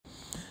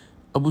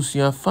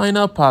Abusia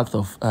final part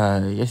of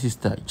your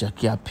sister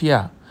Jackie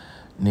Appiah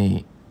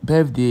ne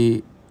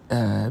birthday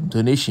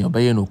donation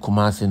obey no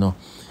Kumasi no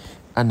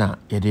ana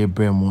yede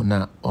bremo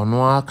na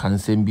ono aka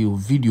nsem bi o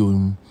video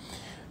mu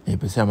e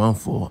pese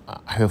amanfo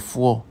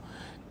ahwefo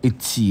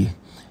etie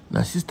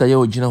na sister ye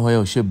ogina ho ye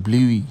o she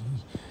Bluey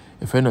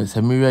e friend of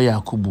Samiria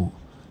Yakubu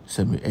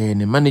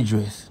ne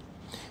manageress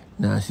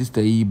na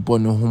sister yi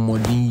bono ho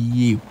modin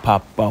ye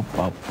papa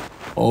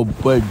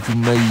oba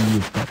djuma yi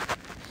papa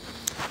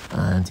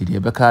anti de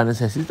beka na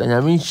sister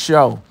nyame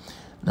show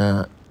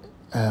na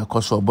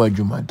koso oba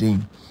djuma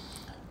din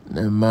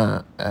na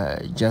ma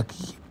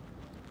Jackie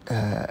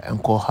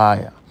enko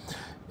higher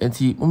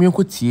enti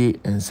momyenko tie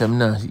ensem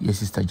na your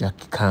sister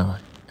Jackie kan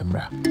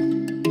emra.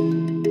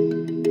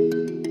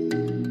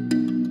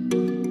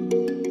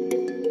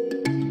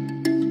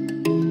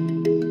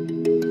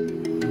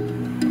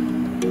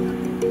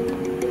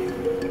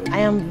 I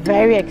am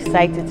very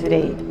excited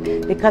today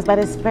because by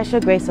the special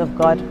grace of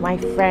God, my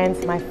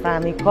friends, my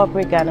family,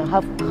 corporate Ghana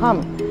have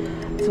come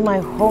to my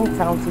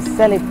hometown to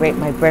celebrate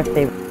my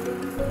birthday.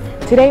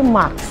 Today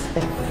marks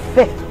the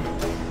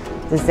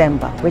 5th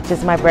December, which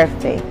is my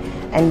birthday.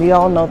 And we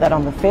all know that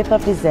on the 5th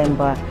of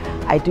December,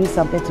 I do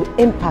something to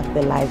impact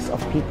the lives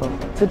of people.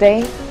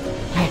 Today,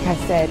 like I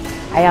said,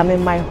 I am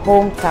in my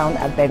hometown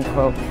at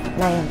Bencro,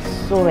 and I am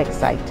so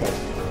excited.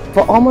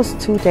 For almost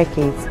 2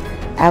 decades,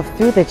 I have,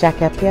 through the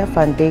Jackie Appiah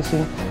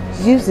Foundation,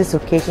 used this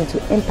occasion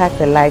to impact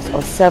the lives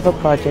of several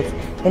projects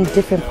in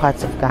different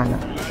parts of Ghana.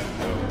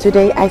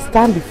 Today, I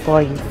stand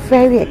before you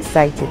very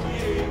excited,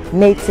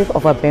 native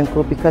of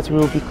Abenko, because we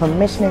will be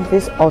commissioning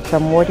this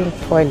ultra-modern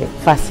toilet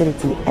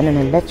facility and an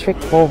electric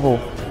borehole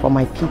for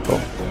my people.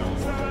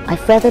 I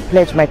further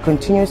pledge my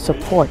continued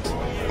support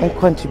and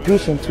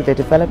contribution to the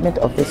development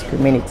of this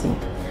community.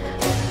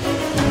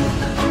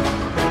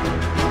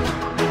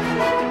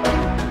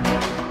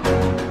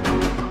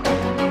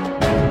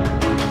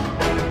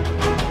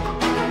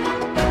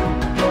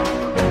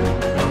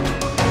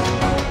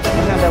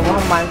 Another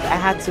 1 month, I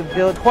had to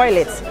build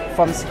toilets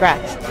from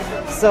scratch.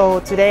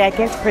 So today I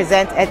came to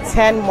present a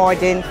 10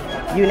 modern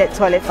unit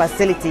toilet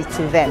facility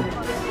to them,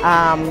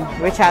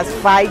 which has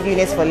 5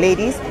 units for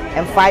ladies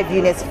and 5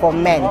 units for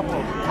men.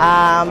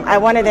 I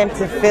wanted them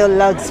to feel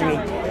luxury.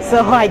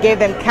 So I gave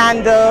them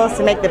candles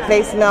to make the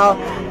place smell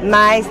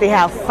nice. They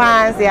have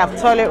fans, they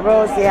have toilet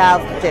rolls, they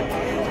have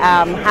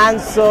hand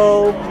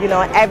soap, you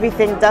know,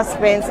 everything,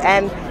 dustbins,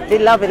 and they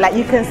love it. Like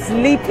you can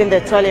sleep in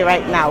the toilet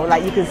right now,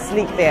 like you can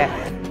sleep there.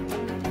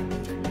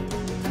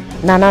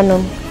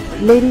 Nananum.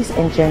 Ladies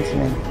and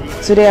gentlemen,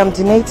 today I'm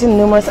donating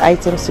numerous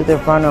items to the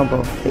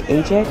vulnerable, the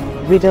aged,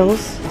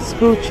 widows,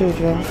 school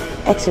children,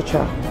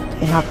 etc.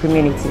 in our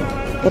community.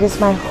 It is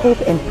my hope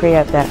and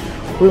prayer that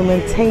we'll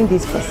maintain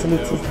these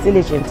facilities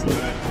diligently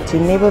to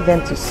enable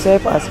them to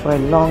serve us for a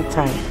long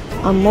time.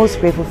 I'm most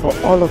grateful for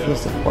all of your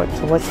support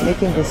towards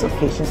making this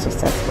occasion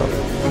successful.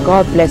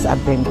 God bless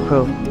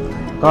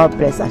Abenko, God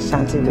bless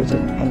Ashanti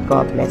region, and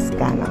God bless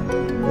Ghana.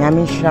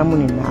 Nyamin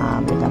Shramuni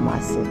na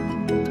medamasi.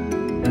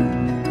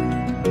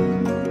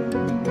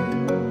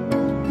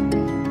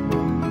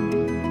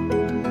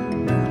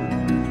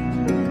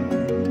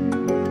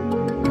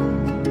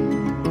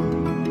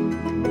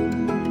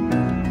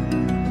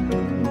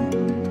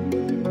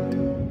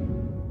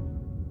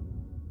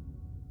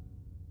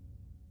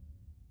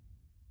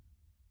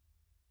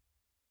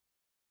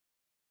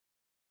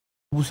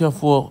 Busia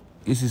for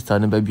your sister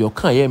and baby, you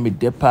can't hear me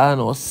depa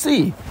or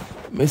say,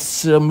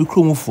 Miss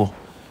Micromufo.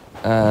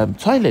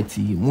 Toilet,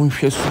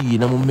 Munchessi,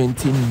 and I'm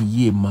maintaining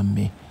ye,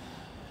 mammy.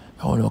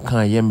 Oh, no,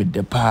 can't hear me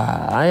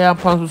depa. I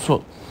am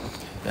so.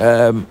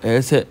 I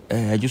said,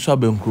 I just saw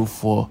Bencro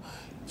for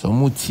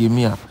some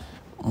mutimia.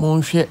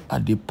 Monche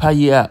at the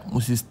Paya,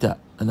 my sister,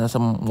 and as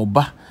some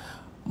moba,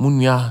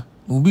 Munya,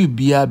 Mubi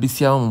Bia,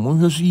 Bisiam,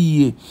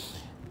 Munchessi.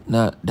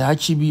 Na the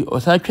Hachibi or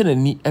Sakan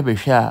and me ever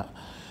share.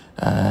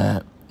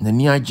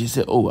 Nani just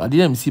say, oh, I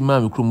didn't see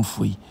my chrome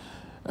free.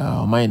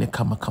 Mine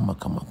come.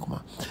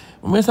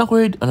 We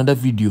read another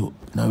video.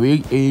 Now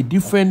we a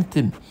different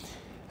thing.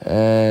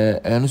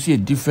 And see a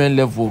different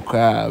level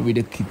with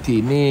the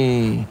kitty.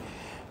 Ne,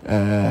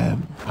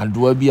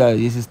 I'll be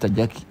a sister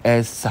Jackie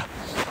Essa.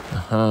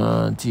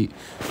 Ti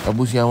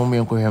Abusia Momi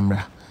and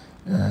Cohembra.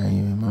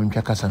 Mam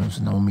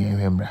Jackasan, Naomi and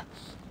Hembra.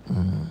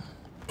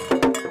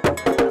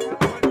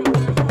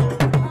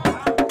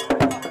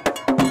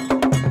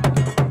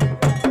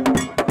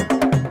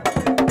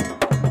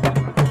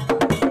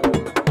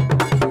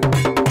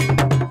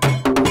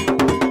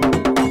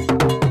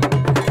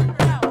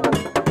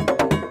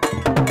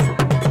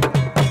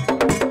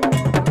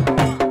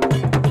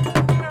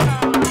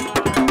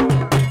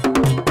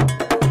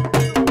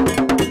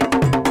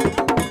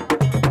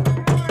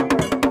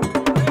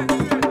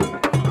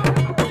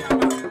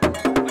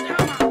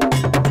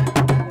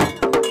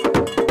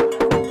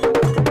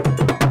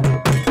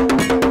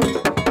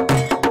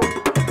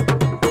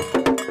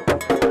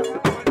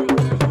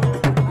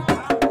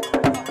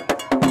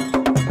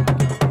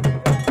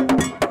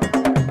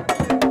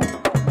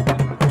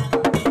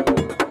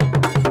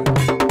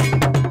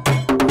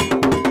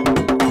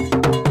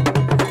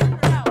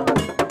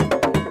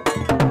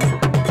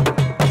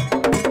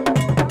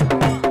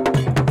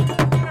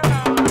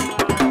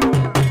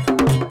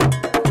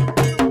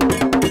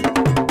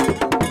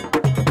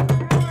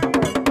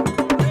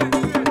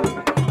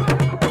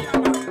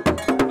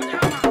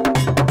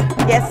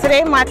 Yes,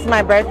 today marks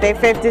my birthday,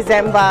 5th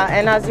December,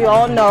 and as you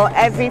all know,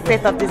 every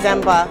 5th of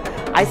December,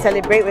 I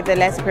celebrate with the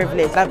less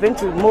privileged. I've been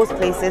to most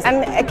places,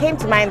 and it came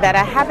to mind that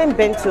I haven't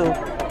been to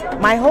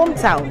my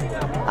hometown,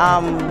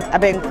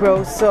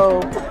 Abenkro,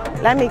 so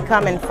let me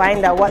come and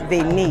find out what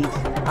they need.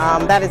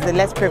 That is the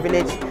less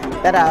privileged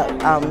that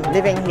are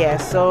living here.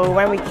 So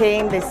when we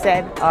came, they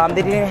said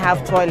they didn't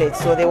have toilets,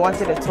 so they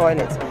wanted a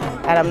toilet.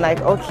 And I'm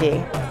like, okay.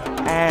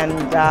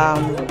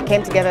 And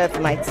came together with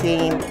my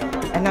team,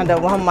 and under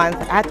 1 month,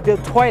 I had to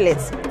build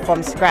toilets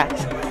from scratch.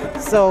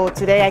 So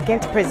today I came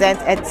to present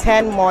a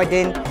 10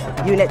 modern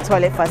unit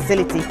toilet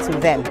facility to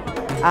them,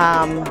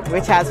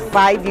 which has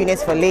 5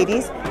 units for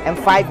ladies and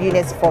 5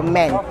 units for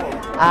men.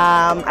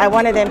 I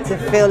wanted them to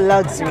feel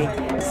luxury.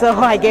 So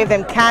I gave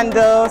them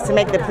candles to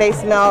make the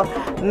place smell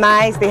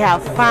nice. They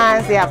have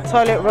fans, they have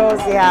toilet rolls,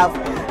 they have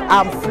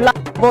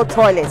flushable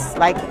toilets,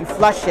 like you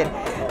flush it.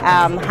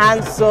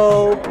 Hand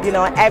soap, you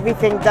know,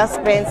 everything,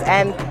 dustbins,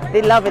 and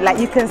they love it. Like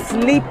you can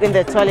sleep in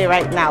the toilet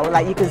right now,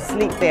 like you can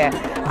sleep there.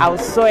 I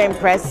was so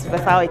impressed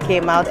with how it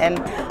came out, and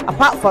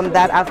apart from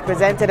that, I've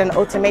presented an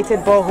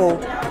automated borehole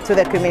to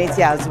the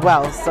community as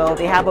well. So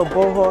they have a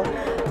borehole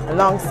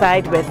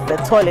alongside with the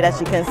toilet, as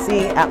you can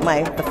see at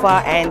the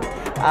far end.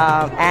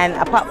 And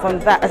apart from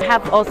that, I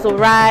have also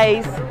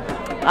rice,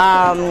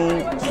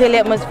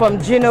 chili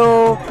from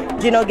Juno.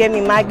 Juno gave me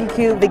Maggie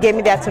Cube, they gave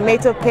me their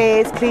tomato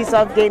paste,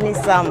 Cleasoft gave me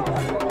some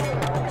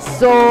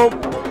soap,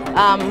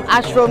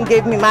 Ashram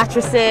gave me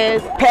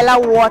mattresses, Pella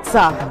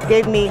water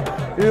gave me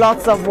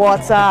lots of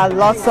water,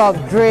 lots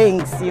of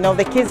drinks. You know,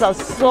 the kids are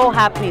so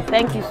happy.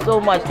 Thank you so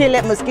much. Kill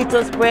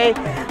mosquito spray,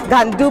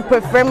 Gandu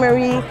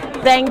Perfumery,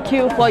 thank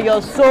you for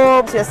your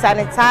soaps, your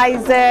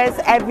sanitizers,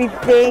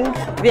 everything.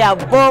 There are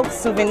books,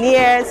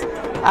 souvenirs,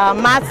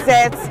 mat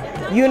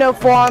sets,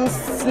 uniforms,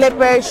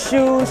 slippers,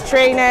 shoes,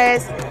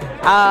 trainers,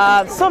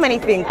 so many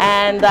things.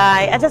 And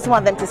I just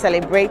want them to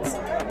celebrate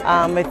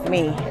with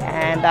me.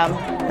 And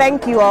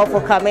thank you all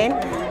for coming.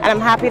 And I'm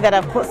happy that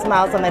I've put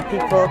smiles on the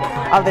people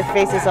of the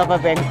faces of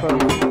Abenkro.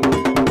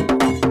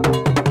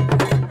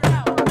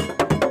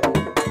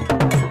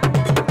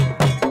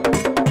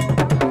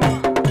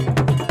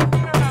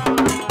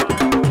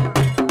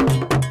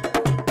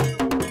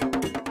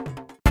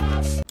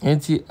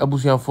 Enti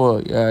abusian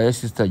for your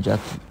sister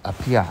Jackie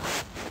Appiah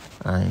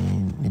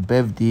and the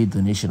birthday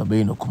donation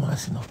obey no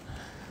Kumasi no.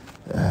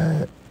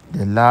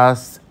 The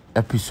last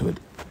episode,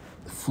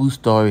 full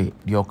story,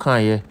 the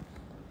Okanye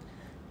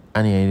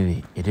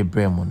and it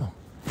bremo no.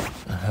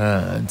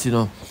 And you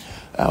know,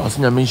 I was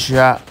in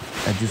Yaminsha,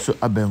 I just saw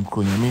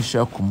Abenkro,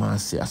 Yaminsha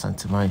Kumasi,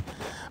 Asantemai,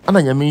 and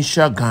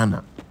Yaminsha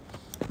Ghana.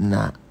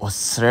 Na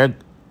was thread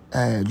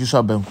just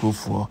Abenkro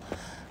for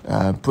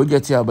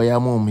project here by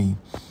Yamomi.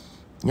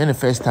 The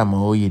first time I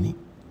owe you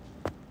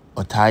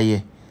or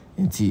tie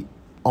into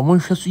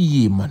almost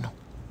ye man.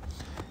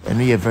 And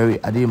we are very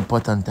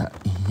important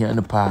here in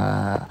the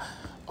pa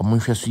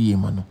almost ye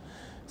man.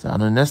 So,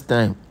 the next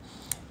time,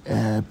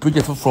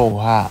 project for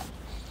her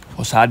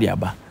or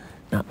Sadiaba.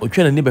 Now, we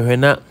train a neighbor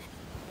now.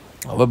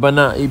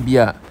 Wabana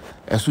Abia,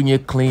 as soon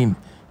as clean,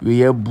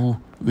 we are boo,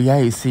 we are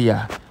a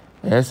seer.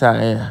 Yes, I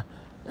am.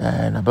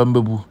 And a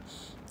bamboo.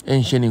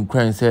 Ancient in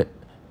crime said,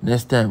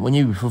 next time when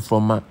you be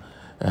from my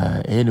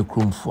any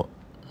room for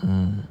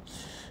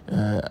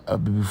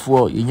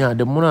before you know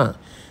the mona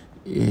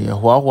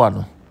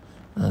one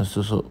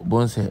so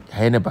bones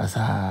hene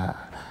basa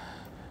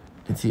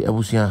it's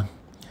abusia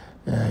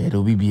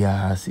it'll be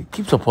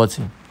keep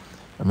supporting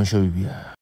I'm sure we be